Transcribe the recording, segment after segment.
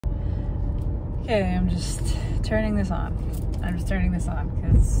Okay, I'm just turning this on. I'm just turning this on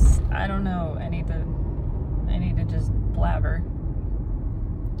because I don't know. I need to just blabber.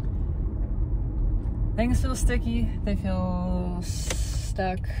 Things feel sticky. They feel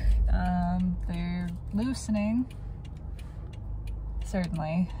stuck. They're loosening,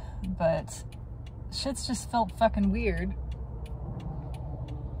 certainly, but shit's just felt fucking weird.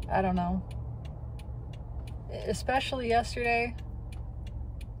 I don't know. Especially yesterday.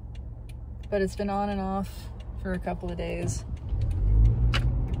 But it's been on and off for a couple of days.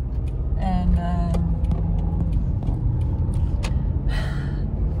 And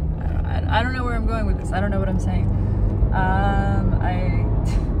I don't know where I'm going with this. I don't know what I'm saying.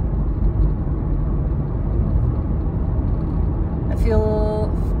 I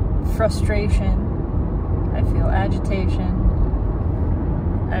feel frustration. I feel agitation.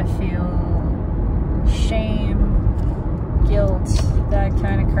 I feel shame, guilt, that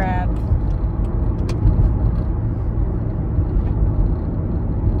kind of crap.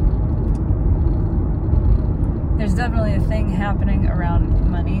 There's definitely a thing happening around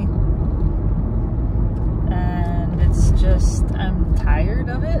money, and it's just, I'm tired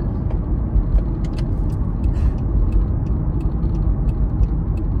of it.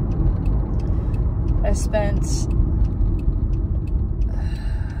 I spent,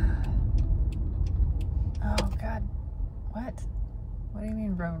 oh God, what do you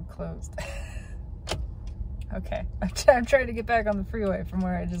mean road closed? Okay, I'm trying to get back on the freeway from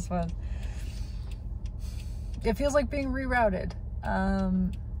where I just was. It feels like being rerouted.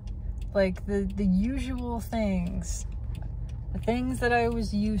 Like the usual things, the things that I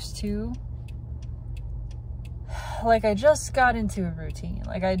was used to. Like I just got into a routine.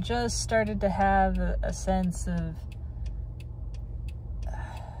 Like I just started to have a sense of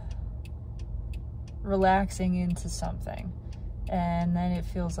relaxing into something. And then it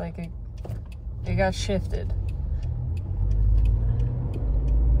feels like it got shifted.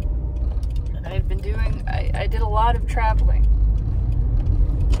 I've been doing, I did a lot of traveling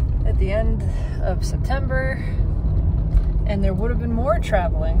at the end of September, and there would have been more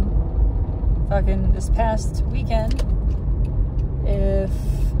traveling fucking this past weekend if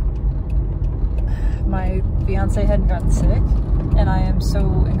my fiance hadn't gotten sick, and I am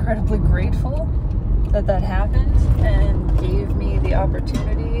so incredibly grateful that that happened and gave me the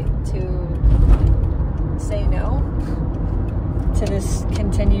opportunity to say no to this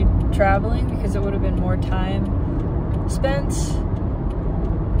continued traveling, because it would have been more time spent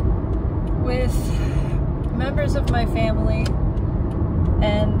with members of my family,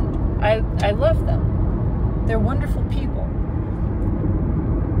 and I love them. They're wonderful people,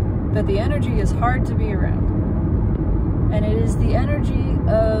 but the energy is hard to be around, and it is the energy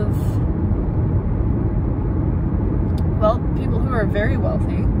of, well, people who are very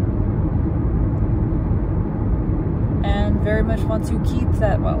wealthy and very much want to keep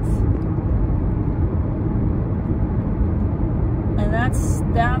that wealth. And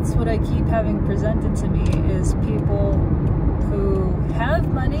that's what I keep having presented to me, is people who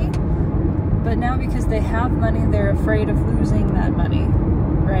have money, but now because they have money, they're afraid of losing that money,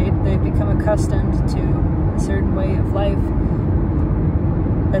 right? They've become accustomed to a certain way of life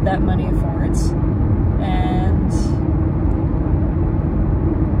that money affords. And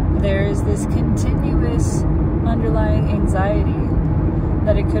there's this continuous underlying anxiety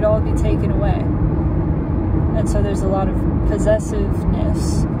that it could all be taken away. And so there's a lot of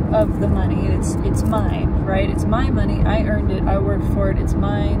possessiveness of the money. It's mine, right? It's my money. I earned it. I worked for it. It's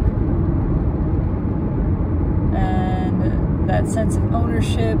mine. And that sense of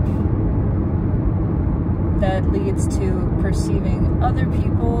ownership that leads to perceiving other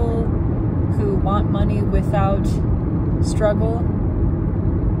people who want money without struggle,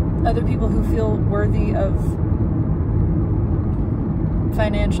 other people who feel worthy of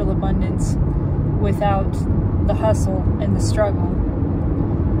financial abundance without the hustle and the struggle.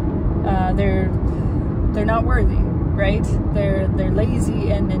 They're not worthy, right? They're lazy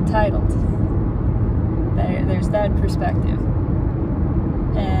and entitled. There's that perspective.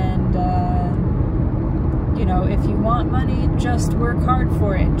 And you know, if you want money, just work hard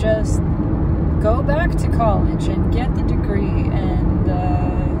for it. Just go back to college and get the degree and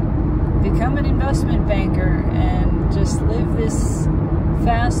become an investment banker and just live this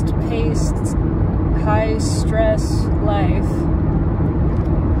fast-paced, high-stress life.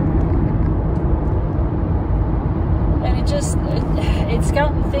 And it's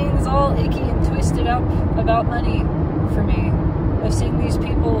gotten things all icky and twisted up about money for me. I've seen these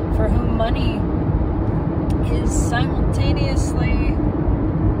people for whom money is simultaneously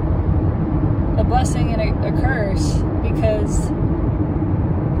a blessing and a curse, because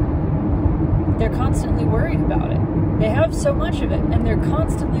they're constantly worried about it. They have so much of it, and they're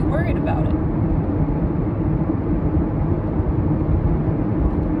constantly worried about it.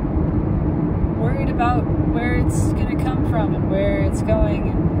 Worried about where it's going to come from and where it's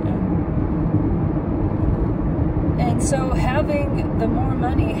going. And so having the more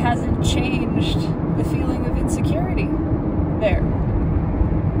money hasn't changed the feeling of insecurity there.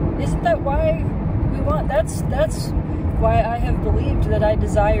 Isn't that why we want, that's why I have believed that I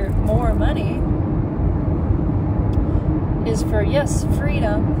desire more money, is for, yes,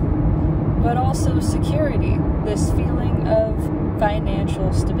 freedom, but also security. This feeling of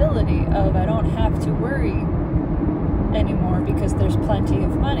financial stability, of I don't have to worry anymore because there's plenty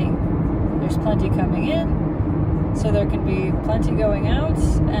of money. There's plenty coming in, so there can be plenty going out,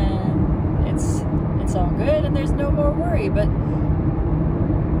 and it's all good, and there's no more worry. But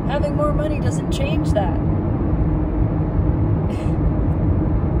having more money doesn't change that.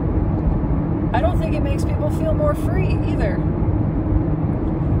 I don't think it makes people feel more free either.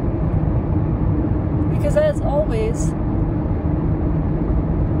 Because as always,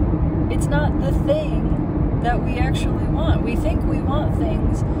 it's not the thing that we actually want. We think we want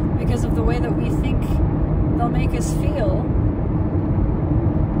things because of the way that we think they'll make us feel.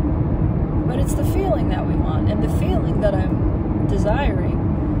 But it's the feeling that we want. And the feeling that I'm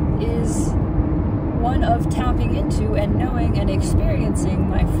desiring is one of tapping into and knowing and experiencing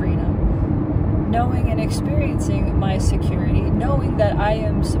my freedom, knowing and experiencing my security, knowing that I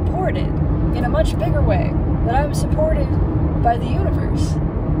am supported in a much bigger way, that I'm supported by the universe.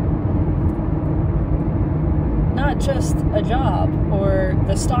 Not just a job or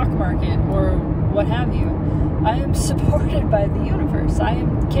the stock market or what have you. I am supported by the universe. I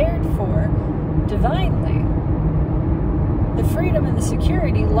am cared for divinely. The freedom and the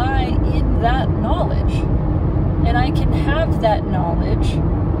security lie in that knowledge. And I can have that knowledge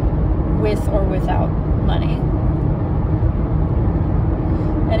with or without money.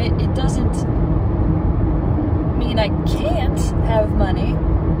 And it doesn't mean I can't have money,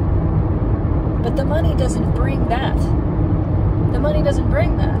 but the money doesn't bring that. The money doesn't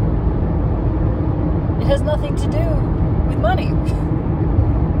bring that. It has nothing to do with money.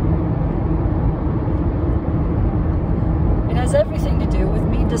 It has everything to do with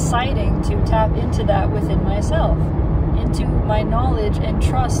me deciding to tap into that within myself, into my knowledge and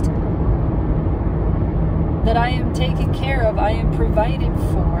trust that I am taken care of, I am provided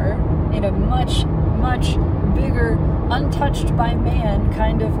for in a much, much bigger, untouched by man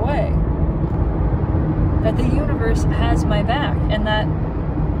kind of way. That the universe has my back, and that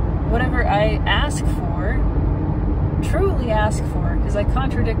whatever I ask for, truly ask for, because I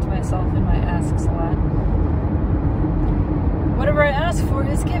contradict myself in my asks a lot, whatever I ask for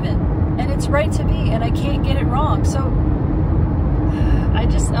is given, and it's right to be, and I can't get it wrong. So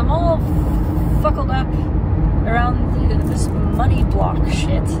I'm all fuckled up around this money block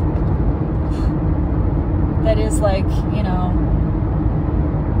shit that is like, you know,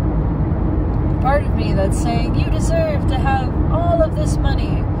 part of me that's saying you deserve to have all of this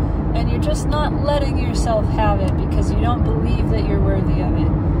money, and you're just not letting yourself have it because you don't believe that you're worthy of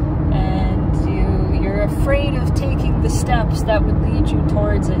it, and you're afraid of taking the steps that would lead you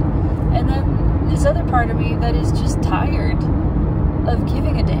towards it. And then this other part of me that is just tired of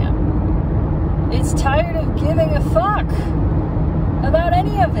giving a damn. It's tired of giving a fuck about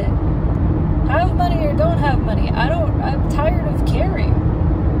any of it. Have money or don't have money. I'm tired of caring.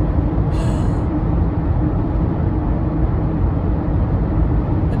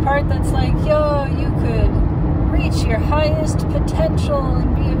 The part that's like, yo, you could reach your highest potential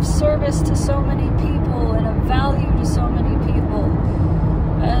and be of service to so many people and of value to so many people.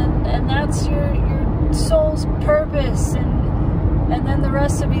 And that's your soul's purpose. And then the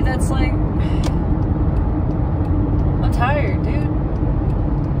rest of me that's like, I'm tired, dude.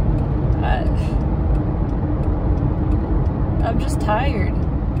 I'm just tired.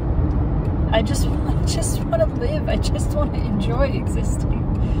 I just want to live. I just want to enjoy existing.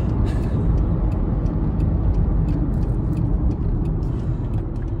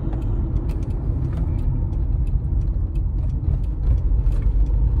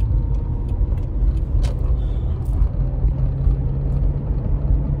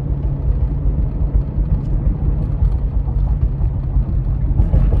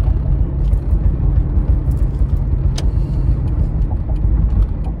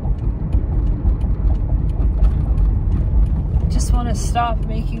 Stop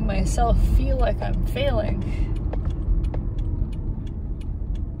making myself feel like I'm failing.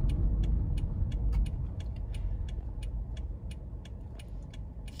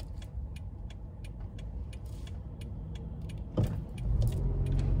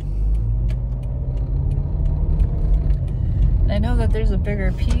 know that there's a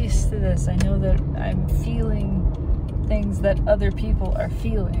bigger piece to this. I know that I'm feeling things that other people are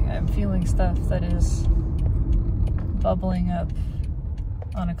feeling. I'm feeling stuff that is bubbling up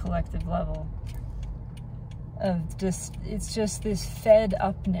on a collective level of just, it's just this fed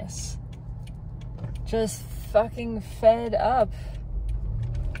upness. Just fucking fed up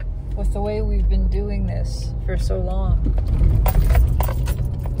with the way we've been doing this for so long.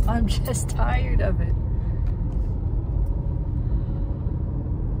 I'm just tired of it.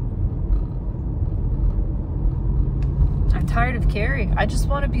 I'm tired of caring. I just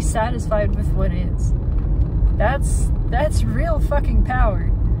want to be satisfied with what is. That's real fucking power.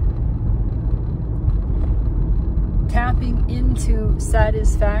 Tapping into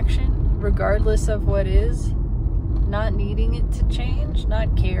satisfaction regardless of what is, not needing it to change,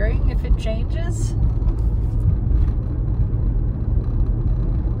 not caring if it changes.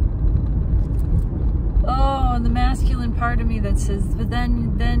 Oh, and the masculine part of me that says, but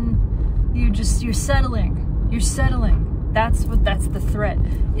then you're settling. You're settling. That's the threat.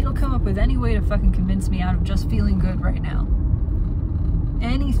 It'll come up with any way to fucking convince me out of just feeling good right now.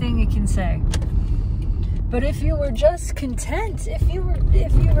 Anything it can say. But if you were just content, if you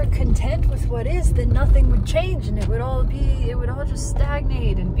were content with what is, then nothing would change, and it would all just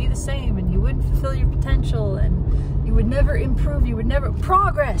stagnate and be the same, and you wouldn't fulfill your potential, and you would never improve, you would never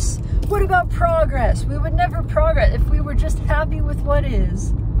progress. What about progress? We would never progress. If we were just happy with what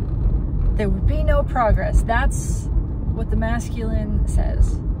is, there would be no progress. That's what the masculine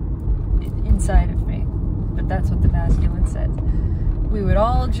says inside of me. But that's what the masculine says. We would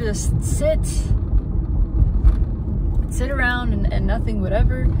all just sit around and nothing would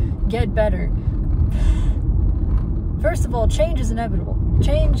ever get better. First of all, change is inevitable.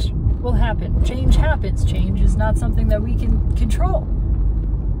 Change will happen. Change happens. Change is not something that we can control.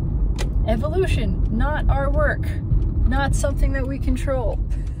 Evolution, not our work. Not something that we control.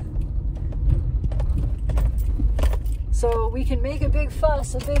 So we can make a big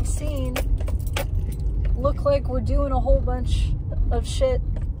fuss, a big scene, look like we're doing a whole bunch of shit,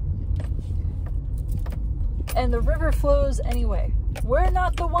 and the river flows anyway. We're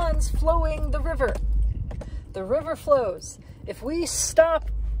not the ones flowing the river. The river flows. If we stop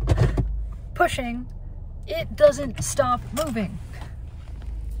pushing, it doesn't stop moving.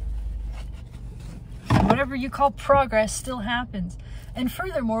 Whatever you call progress still happens. And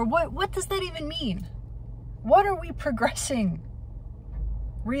furthermore, what does that even mean? What are we progressing?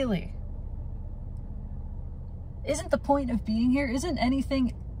 Really? Isn't the point of being here, isn't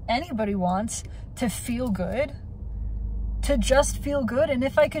anything anybody wants to feel good? To just feel good? And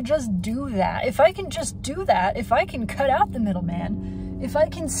if I could just do that, if I can just do that, if I can cut out the middleman, if I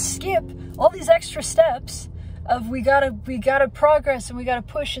can skip all these extra steps of we gotta progress and we gotta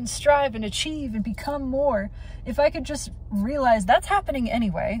push and strive and achieve and become more, if I could just realize that's happening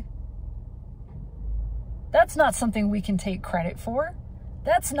anyway, that's not something we can take credit for.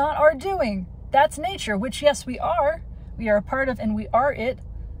 That's not our doing. That's nature, which yes, we are a part of, and we are it.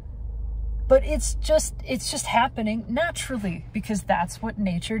 But it's just happening naturally, because that's what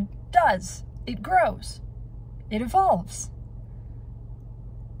nature does. It grows. It evolves.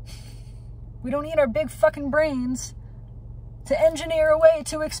 We don't need our big fucking brains to engineer a way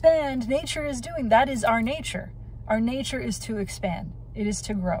to expand. Nature is doing, that is our nature. Our nature is to expand. It is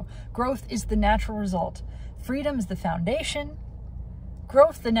to grow. Growth is the natural result. Freedom is the foundation.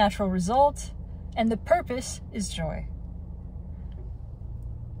 Growth, the natural result. And the purpose is joy.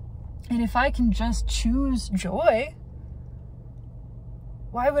 And if I can just choose joy,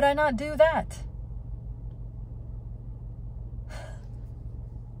 why would I not do that?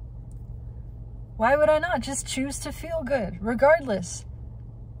 Why would I not just choose to feel good, regardless?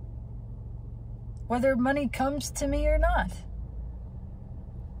 Whether money comes to me or not.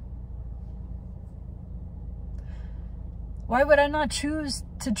 Why would I not choose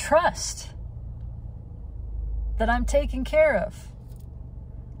to trust that I'm taken care of?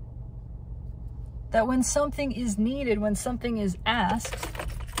 That when something is needed, when something is asked,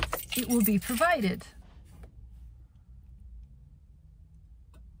 it will be provided.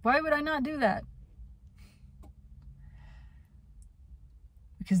 Why would I not do that?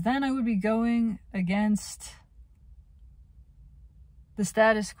 Because then I would be going against the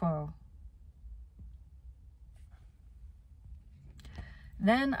status quo.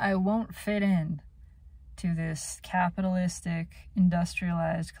 Then I won't fit in to this capitalistic,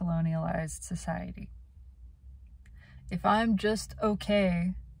 industrialized, colonialized society. If I'm just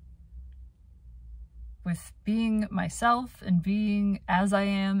okay with being myself and being as I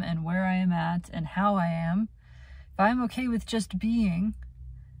am and where I am at and how I am, if I'm okay with just being,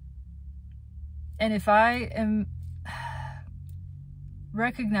 and if I am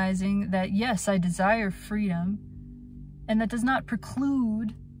recognizing that yes, I desire freedom, and that does not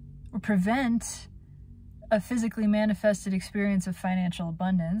preclude or prevent a physically manifested experience of financial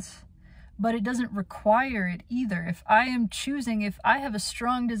abundance, but it doesn't require it either. If I am choosing, if I have a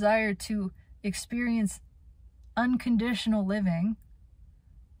strong desire to experience unconditional living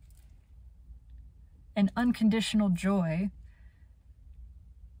and unconditional joy,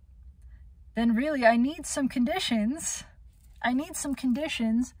 then really I need some conditions. I need some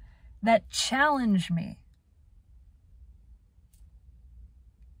conditions that challenge me.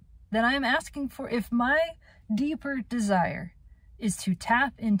 Then I am asking for, if my deeper desire is to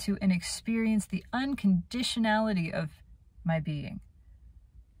tap into and experience the unconditionality of my being,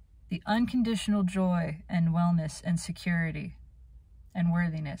 the unconditional joy and wellness and security and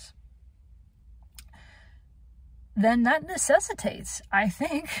worthiness, then that necessitates, I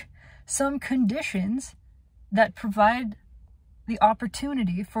think, some conditions that provide the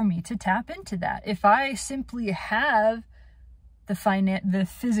opportunity for me to tap into that. If I simply have the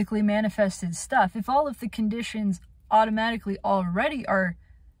physically manifested stuff, if all of the conditions automatically already are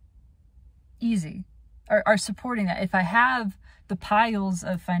easy, are supporting that, if I have the piles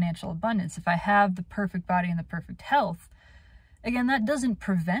of financial abundance, if I have the perfect body and the perfect health, again, that doesn't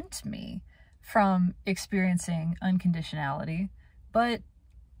prevent me from experiencing unconditionality, but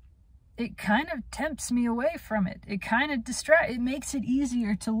it kind of tempts me away from it. It kind of it makes it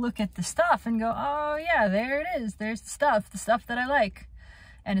easier to look at the stuff and go, oh yeah, there it is. There's the stuff that I like.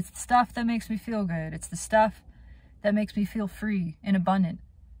 And it's the stuff that makes me feel good. It's the stuff that makes me feel free and abundant.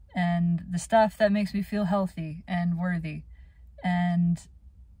 And the stuff that makes me feel healthy and worthy. And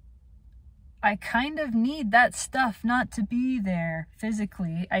I kind of need that stuff not to be there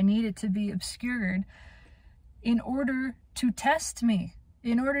physically. I need it to be obscured in order to test me,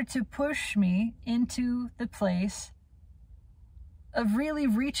 in order to push me into the place of really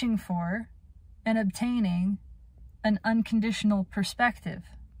reaching for and obtaining an unconditional perspective.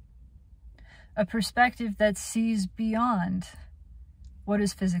 A perspective that sees beyond what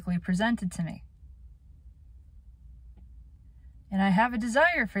is physically presented to me. And I have a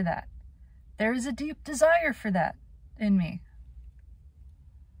desire for that. There is a deep desire for that in me.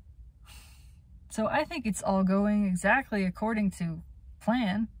 So I think it's all going exactly according to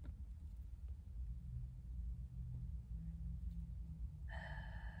plan.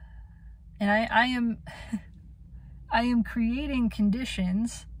 And I am creating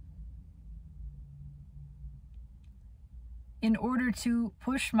conditions in order to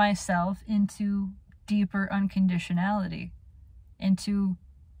push myself into deeper unconditionality, into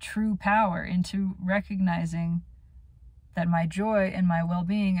true power, into recognizing that my joy and my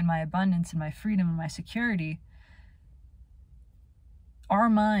well-being and my abundance and my freedom and my security are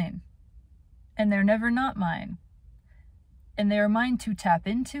mine, and they're never not mine, and they are mine to tap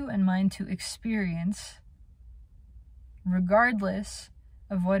into and mine to experience, regardless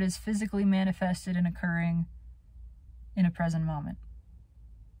of what is physically manifested and occurring in a present moment.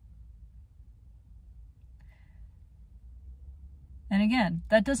 And again,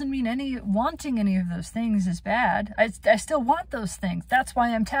 that doesn't mean wanting any of those things is bad. I still want those things. That's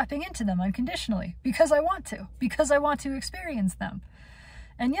why I'm tapping into them unconditionally, because I want to experience them.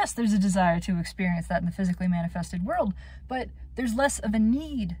 And yes, there's a desire to experience that in the physically manifested world, but there's less of a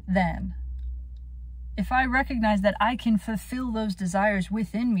need then. If I recognize that I can fulfill those desires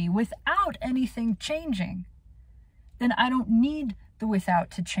within me without anything changing, then I don't need the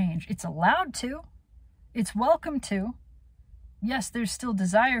without to change. It's allowed to. It's welcome to. Yes, there's still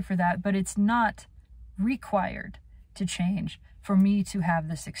desire for that, but it's not required to change for me to have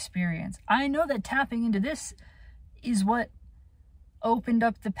this experience. I know that tapping into this is what opened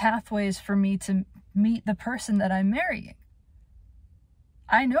up the pathways for me to meet the person that I'm marrying.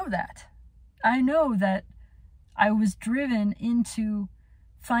 I know that. I know that I was driven into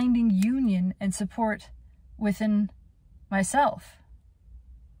finding union and support within myself.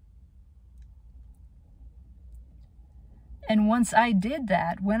 And once I did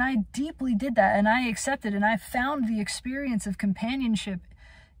that, when I deeply did that and I accepted and I found the experience of companionship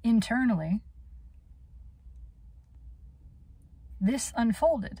internally, this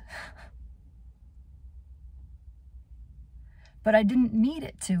unfolded. But I didn't need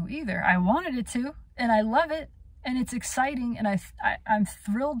it to either. I wanted it to, and I love it, and it's exciting, and I'm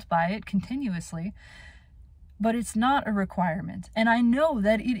thrilled by it continuously, but it's not a requirement. And I know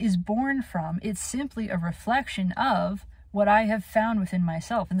that it is born from, it's simply a reflection of what I have found within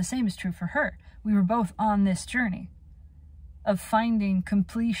myself. And the same is true for her. We were both on this journey of finding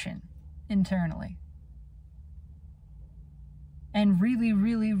completion internally. And really,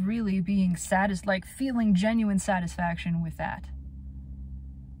 really, really being feeling genuine satisfaction with that.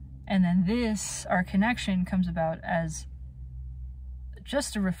 And then this, our connection, comes about as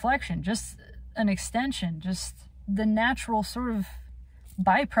just a reflection, just an extension, just the natural sort of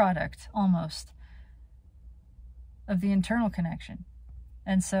byproduct almost of the internal connection.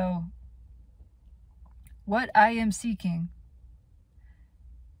 And so what I am seeking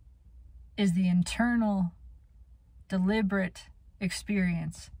is the internal, deliberate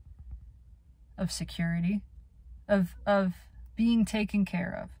experience of security, of being taken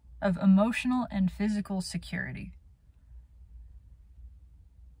care of emotional and physical security,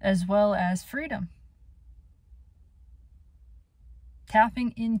 as well as freedom.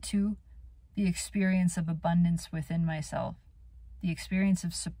 Tapping into the experience of abundance within myself, the experience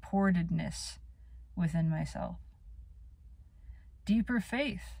of supportedness within myself. Deeper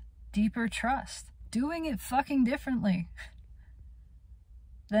faith, deeper trust, doing it fucking differently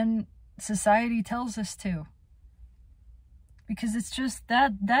than society tells us to. Because it's just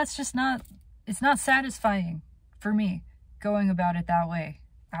that's just not, it's not satisfying for me going about it that way,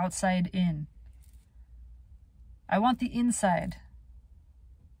 outside in. I want the inside.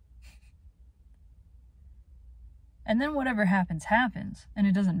 And then whatever happens, happens, and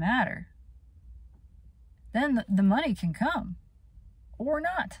it doesn't matter. Then the money can come, or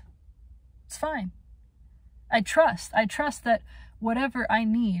not. It's fine. I trust that whatever I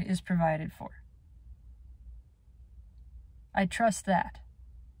need is provided for. I trust that.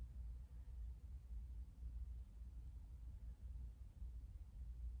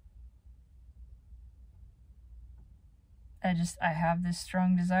 I have this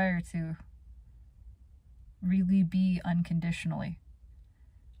strong desire to really be unconditional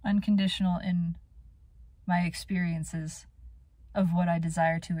in my experiences of what I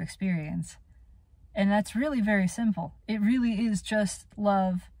desire to experience. And that's really very simple. It really is just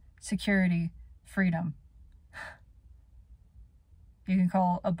love, security, freedom. You can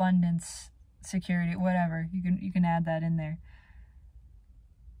call abundance, security, whatever. You can add that in there.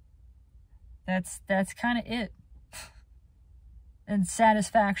 That's kind of it. And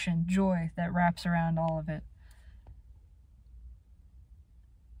satisfaction, joy that wraps around all of it.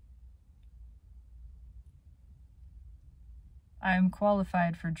 I am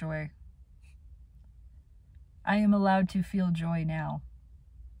qualified for joy. I am allowed to feel joy now.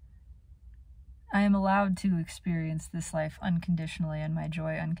 I am allowed to experience this life unconditionally and my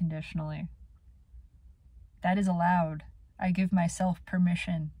joy unconditionally. That is allowed. I give myself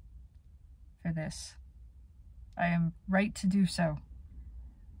permission for this. I am right to do so.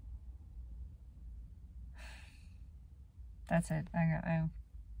 That's it. I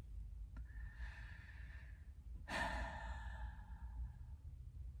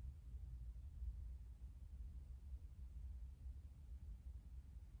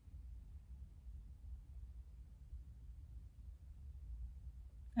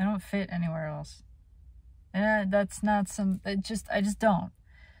don't fit anywhere else. And that's not I just don't.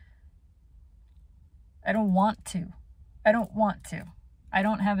 I don't want to. I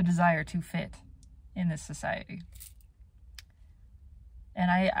don't have a desire to fit in this society.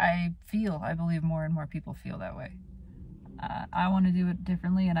 And I believe more and more people feel that way. I want to do it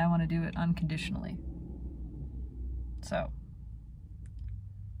differently, and I want to do it unconditionally. So,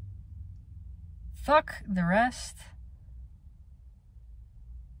 fuck the rest.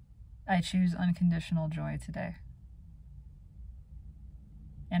 I choose unconditional joy today.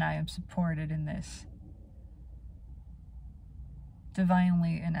 And I am supported in this.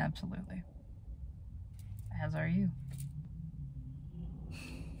 Divinely and absolutely. As are you.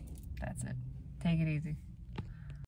 That's it. Take it easy.